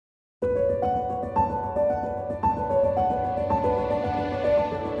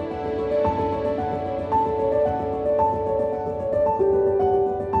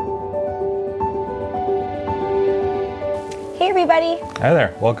everybody. Hi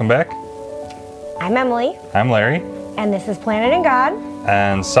there. Welcome back. I'm Emily, I'm Larry. and this is Planet and God.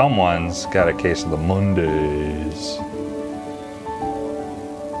 And someone's got a case of the Mondays.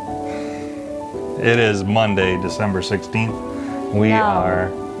 It is Monday, December 16th. We No. are...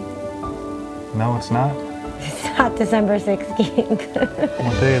 No, it's not? It's not December 16th.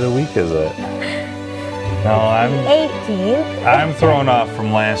 What day of the week is it? No, 18th. I'm thrown off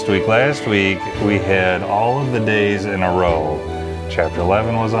from last week. Last week, we had all of the days in a row. Chapter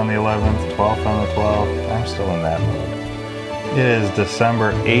 11 was on the 11th, 12th on the 12th. I'm still in that mode. It is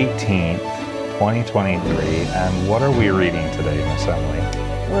December 18th, 2023. And what are we reading today, Miss Emily?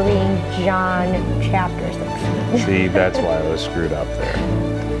 We're reading John chapter 16. See, that's why I was screwed up there.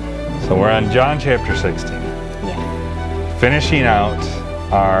 So we're on John chapter 16. Yeah. Finishing out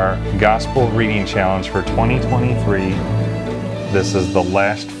our Gospel Reading Challenge for 2023. This is the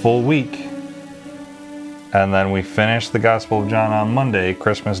last full week. And then we finish the Gospel of John on Monday,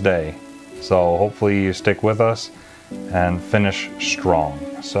 Christmas Day. So hopefully you stick with us and finish strong.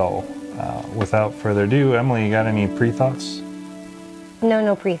 So without further ado, Emily, you got any pre-thoughts?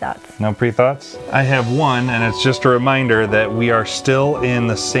 No pre-thoughts. No pre-thoughts? I have one, and it's just a reminder that we are still in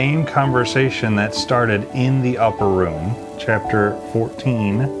the same conversation that started in the upper room, chapter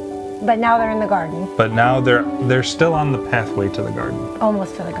 14. But now they're in the garden. But now they're still on the pathway to the garden.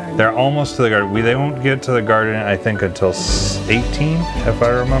 Almost to the garden. They're almost to the garden. They won't get to the garden, I think, until 18, if I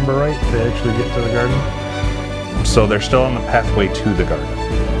remember right. They actually get to the garden. So they're still on the pathway to the garden.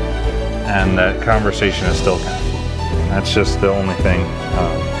 And that conversation is still kind of... That's just the only thing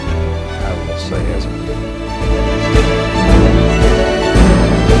I will say as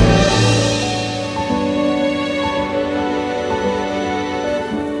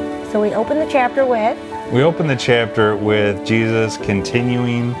So we open the chapter with... We open the chapter with Jesus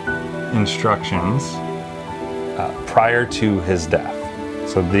continuing instructions prior to his death.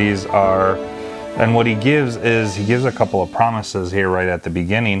 So these are, and what he gives is, he gives a couple of promises here right at the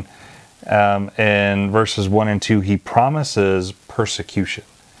beginning. In verses 1 and 2, he promises persecution.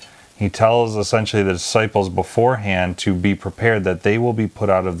 He tells essentially the disciples beforehand to be prepared that they will be put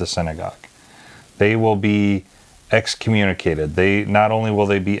out of the synagogue. They will be excommunicated. Not only will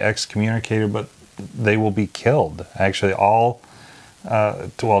they be excommunicated, but they will be killed. Actually,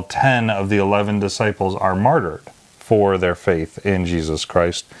 10 of the 11 disciples are martyred for their faith in Jesus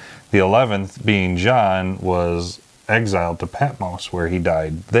Christ. The 11th, being John, was exiled to Patmos, where he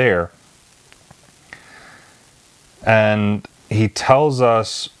died there. And he tells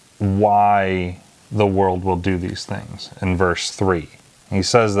us why the world will do these things in verse 3. He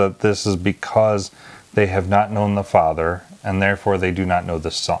says that this is because they have not known the Father, and therefore they do not know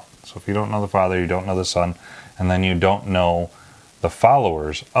the Son. So if you don't know the Father, you don't know the Son, and then you don't know the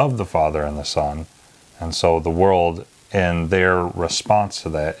followers of the Father and the Son. And so the world, in their response to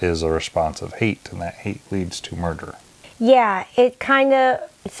that, is a response of hate, and that hate leads to murder. Yeah, it kind of...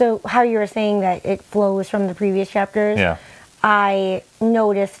 So how you were saying that it flows from the previous chapters, Yeah. I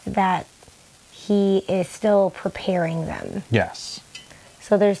noticed that he is still preparing them. Yes.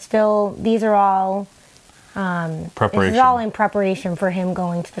 So there's still, these are all, Preparation. this is all in preparation for him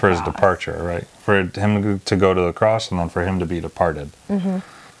going to the cross. For his departure, right? For him to go to the cross and then for him to be departed. Mm-hmm.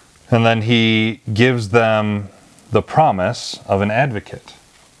 And then he gives them the promise of an advocate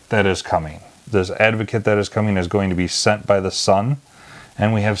that is coming. This advocate that is coming is going to be sent by the Son.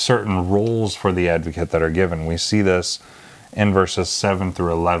 And we have certain roles for the advocate that are given. We see this in verses 7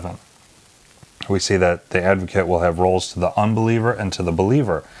 through 11. We see that the advocate will have roles to the unbeliever and to the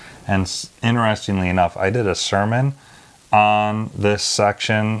believer. And interestingly enough, I did a sermon on this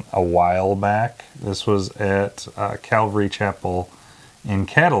section a while back. This was at Calvary Chapel in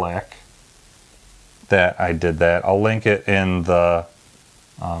Cadillac that I did that. I'll link it in the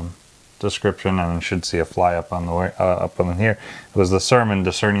description, and you should see a fly up on the way, up on here. It was the sermon,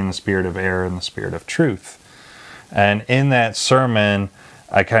 Discerning the Spirit of Error and the Spirit of Truth. And in that sermon,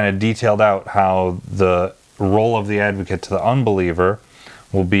 I kind of detailed out how the role of the advocate to the unbeliever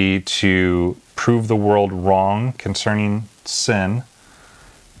will be to prove the world wrong concerning sin,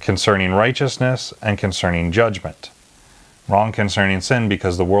 concerning righteousness, and concerning judgment. Wrong concerning sin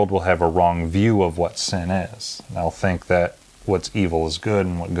because the world will have a wrong view of what sin is. They'll think that what's evil is good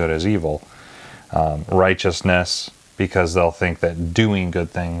and what good is evil. Righteousness because they'll think that doing good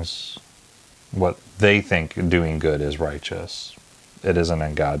things, what they think doing good is righteous. It isn't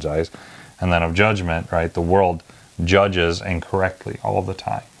in God's eyes. And then of judgment, right? The world judges incorrectly all the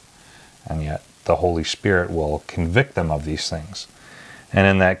time. And yet the Holy Spirit will convict them of these things. And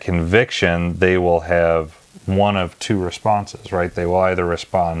in that conviction, they will have one of two responses, right? They will either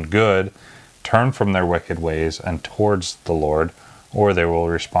respond good turn from their wicked ways and towards the Lord, or they will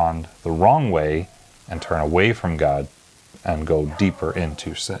respond the wrong way and turn away from God and go deeper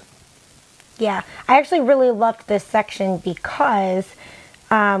into sin. Yeah, I actually really loved this section because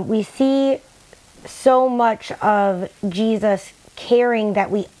we see so much of Jesus caring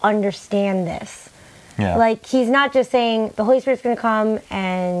that we understand this. Yeah. Like, he's not just saying the Holy Spirit's going to come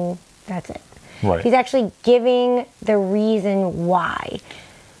and that's it. Right. He's actually giving the reason why.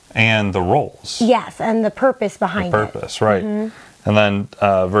 And the roles. Yes, and the purpose behind The purpose, right. And then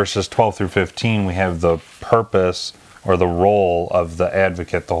verses 12 through 15, we have the purpose or the role of the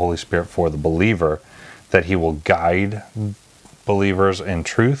advocate, the Holy Spirit, for the believer, that he will guide believers in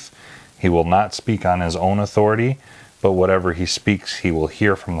truth. He will not speak on his own authority, but whatever he speaks, he will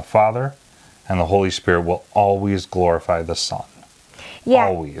hear from the Father, and the Holy Spirit will always glorify the Son. Yeah.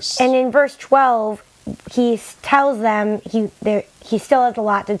 Always. And in verse 12, he tells them he still has a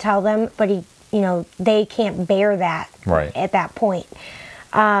lot to tell them, but they can't bear that Right. at that point.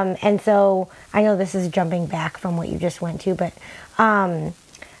 And so I know this is jumping back from what you just went to, but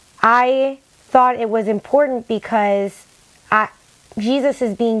I thought it was important because Jesus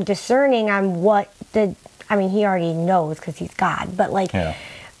is being discerning on he already knows because he's God, but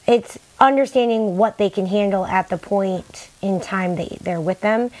it's understanding what they can handle at the point in time they're with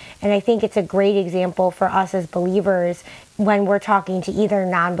them. And I think it's a great example for us as believers when we're talking to either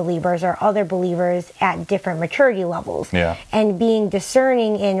non-believers or other believers at different maturity levels. Yeah. And being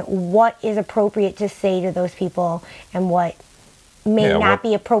discerning in what is appropriate to say to those people and what may not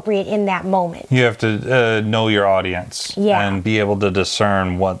be appropriate in that moment. You have to know your audience and be able to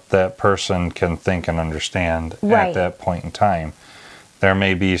discern what that person can think and understand at that point in time. There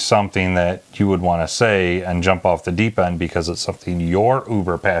may be something that you would want to say and jump off the deep end because it's something you're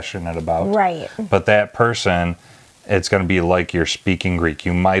uber passionate about. Right. But that person, it's going to be like you're speaking Greek.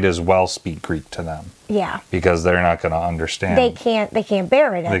 You might as well speak Greek to them. Yeah. Because they're not going to understand. They can't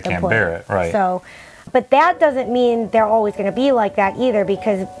bear it at the point. They can't bear it, right. So, but that doesn't mean they're always going to be like that either,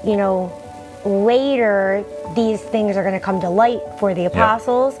 because, later these things are going to come to light for the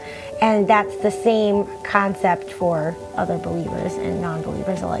apostles, and that's the same concept for other believers and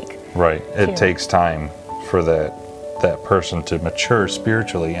non-believers alike. Right. It takes time for that person to mature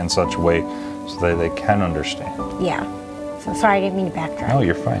spiritually in such a way so that they can understand. Yeah. So sorry, I didn't mean to backtrack. No,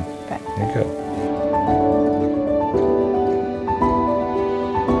 you're fine. But You're good.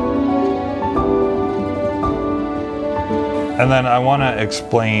 And then I want to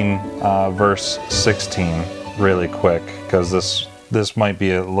explain verse 16 really quick, because this might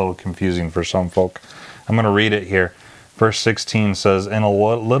be a little confusing for some folk. I'm going to read it here. Verse 16 says, "In a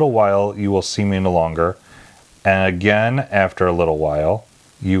little while you will see me no longer, and again after a little while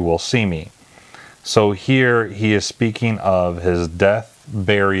you will see me." So here he is speaking of his death,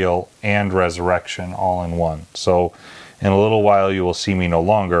 burial, and resurrection all in one. So in a little while you will see me no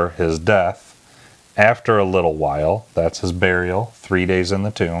longer, his death. After a little while, that's his burial, 3 days in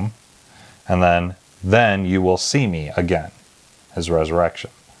the tomb. And then you will see me again, his resurrection.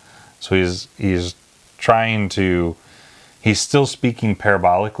 So he's still speaking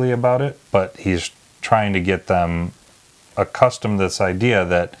parabolically about it, but he's trying to get them accustomed to this idea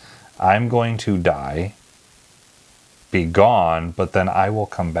that I'm going to die, be gone, but then I will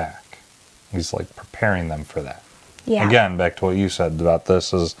come back. He's like preparing them for that. yeah. Again, back to what you said about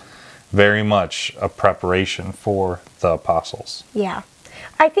this is very much a preparation for the apostles. Yeah.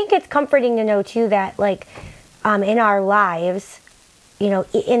 I think it's comforting to know too that in our lives,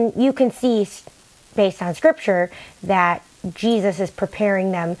 and you can see based on scripture that Jesus is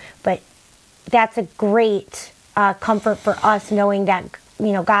preparing them, but that's a great comfort for us knowing that,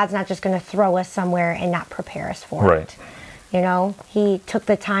 God's not just going to throw us somewhere and not prepare us for it. He took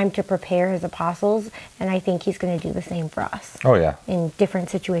the time to prepare his apostles, and I think he's going to do the same for us. Oh, yeah. In different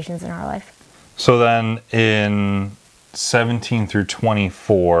situations in our life. So then in 17 through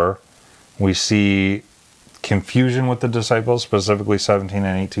 24, we see confusion with the disciples, specifically 17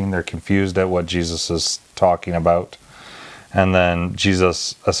 and 18. They're confused at what Jesus is talking about. And then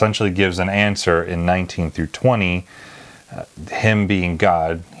Jesus essentially gives an answer in 19 through 20. Him being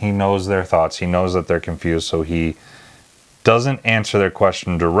God, he knows their thoughts. He knows that they're confused, so he doesn't answer their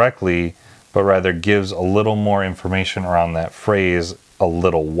question directly, but rather gives a little more information around that phrase, "a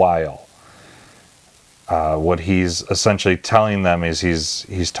little while." What he's essentially telling them is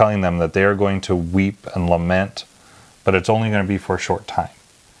he's telling them that they are going to weep and lament, but it's only going to be for a short time,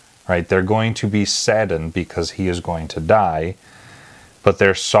 right? They're going to be saddened because he is going to die, but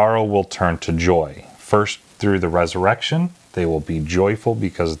their sorrow will turn to joy. First, through the resurrection, they will be joyful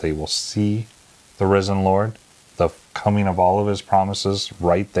because they will see the risen Lord, the coming of all of his promises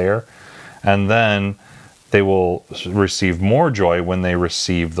right there. And then they will receive more joy when they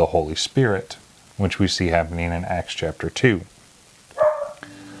receive the Holy Spirit, which we see happening in Acts chapter 2.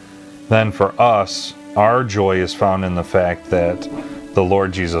 Then for us, our joy is found in the fact that the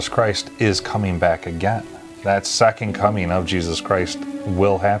Lord Jesus Christ is coming back again. That second coming of Jesus Christ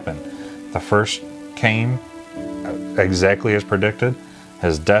will happen. The first came exactly as predicted.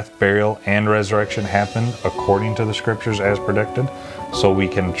 His death, burial, and resurrection happened according to the scriptures as predicted. So we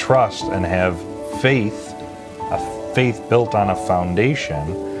can trust and have faith, a faith built on a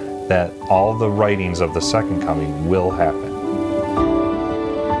foundation that all the writings of the second coming will happen.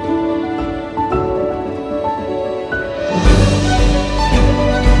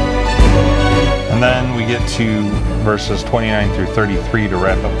 And then we get to verses 29 through 33 to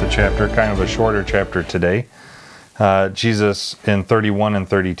wrap up the chapter, kind of a shorter chapter today. Jesus in 31 and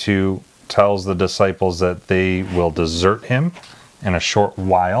 32 tells the disciples that they will desert him in a short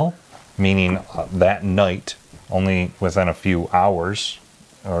while, meaning that night, only within a few hours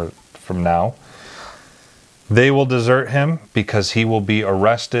or from now. They will desert him because he will be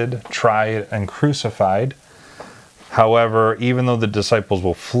arrested, tried, and crucified. However, even though the disciples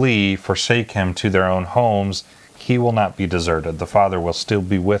will flee, forsake him to their own homes, he will not be deserted. The Father will still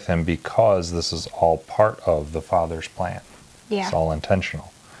be with him because this is all part of the Father's plan. Yeah. It's all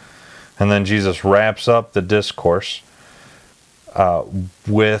intentional. And then Jesus wraps up the discourse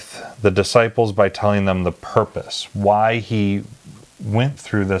with the disciples by telling them the purpose, why he went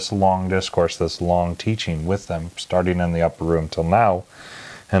through this long discourse, this long teaching with them, starting in the upper room till now,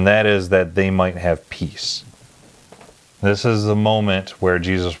 and that is that they might have peace. This is the moment where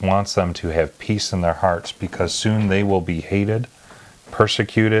Jesus wants them to have peace in their hearts, because soon they will be hated,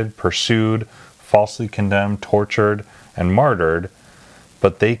 persecuted, pursued, falsely condemned, tortured, and martyred,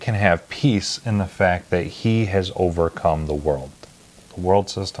 but they can have peace in the fact that he has overcome the world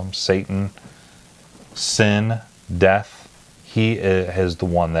system, Satan, sin, death. He is the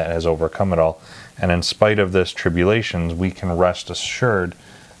one that has overcome it all. And in spite of this tribulations, we can rest assured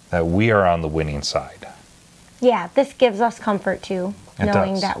that we are on the winning side. Yeah, this gives us comfort too,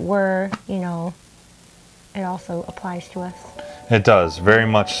 knowing does. that we're, it also applies to us. It does, very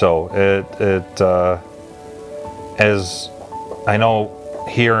much so. As I know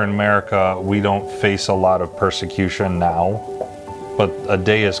here in America, we don't face a lot of persecution now, but a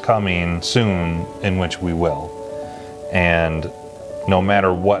day is coming soon in which we will. And no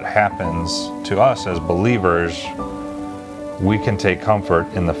matter what happens to us as believers, we can take comfort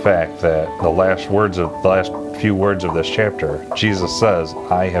in the fact that the last few words of this chapter, Jesus says,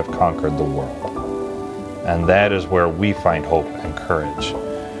 "I have conquered the world." And that is where we find hope and courage.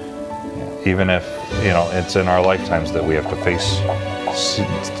 Even if, it's in our lifetimes that we have to face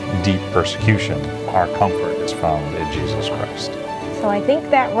deep persecution, our comfort is found in Jesus Christ. So I think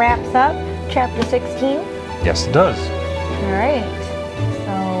that wraps up chapter 16. Yes, it does. All right.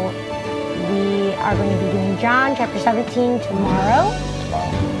 So we are going to be doing John chapter 17 tomorrow.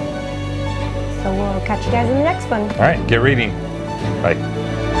 So we'll catch you guys in the next one. All right, get reading. Bye.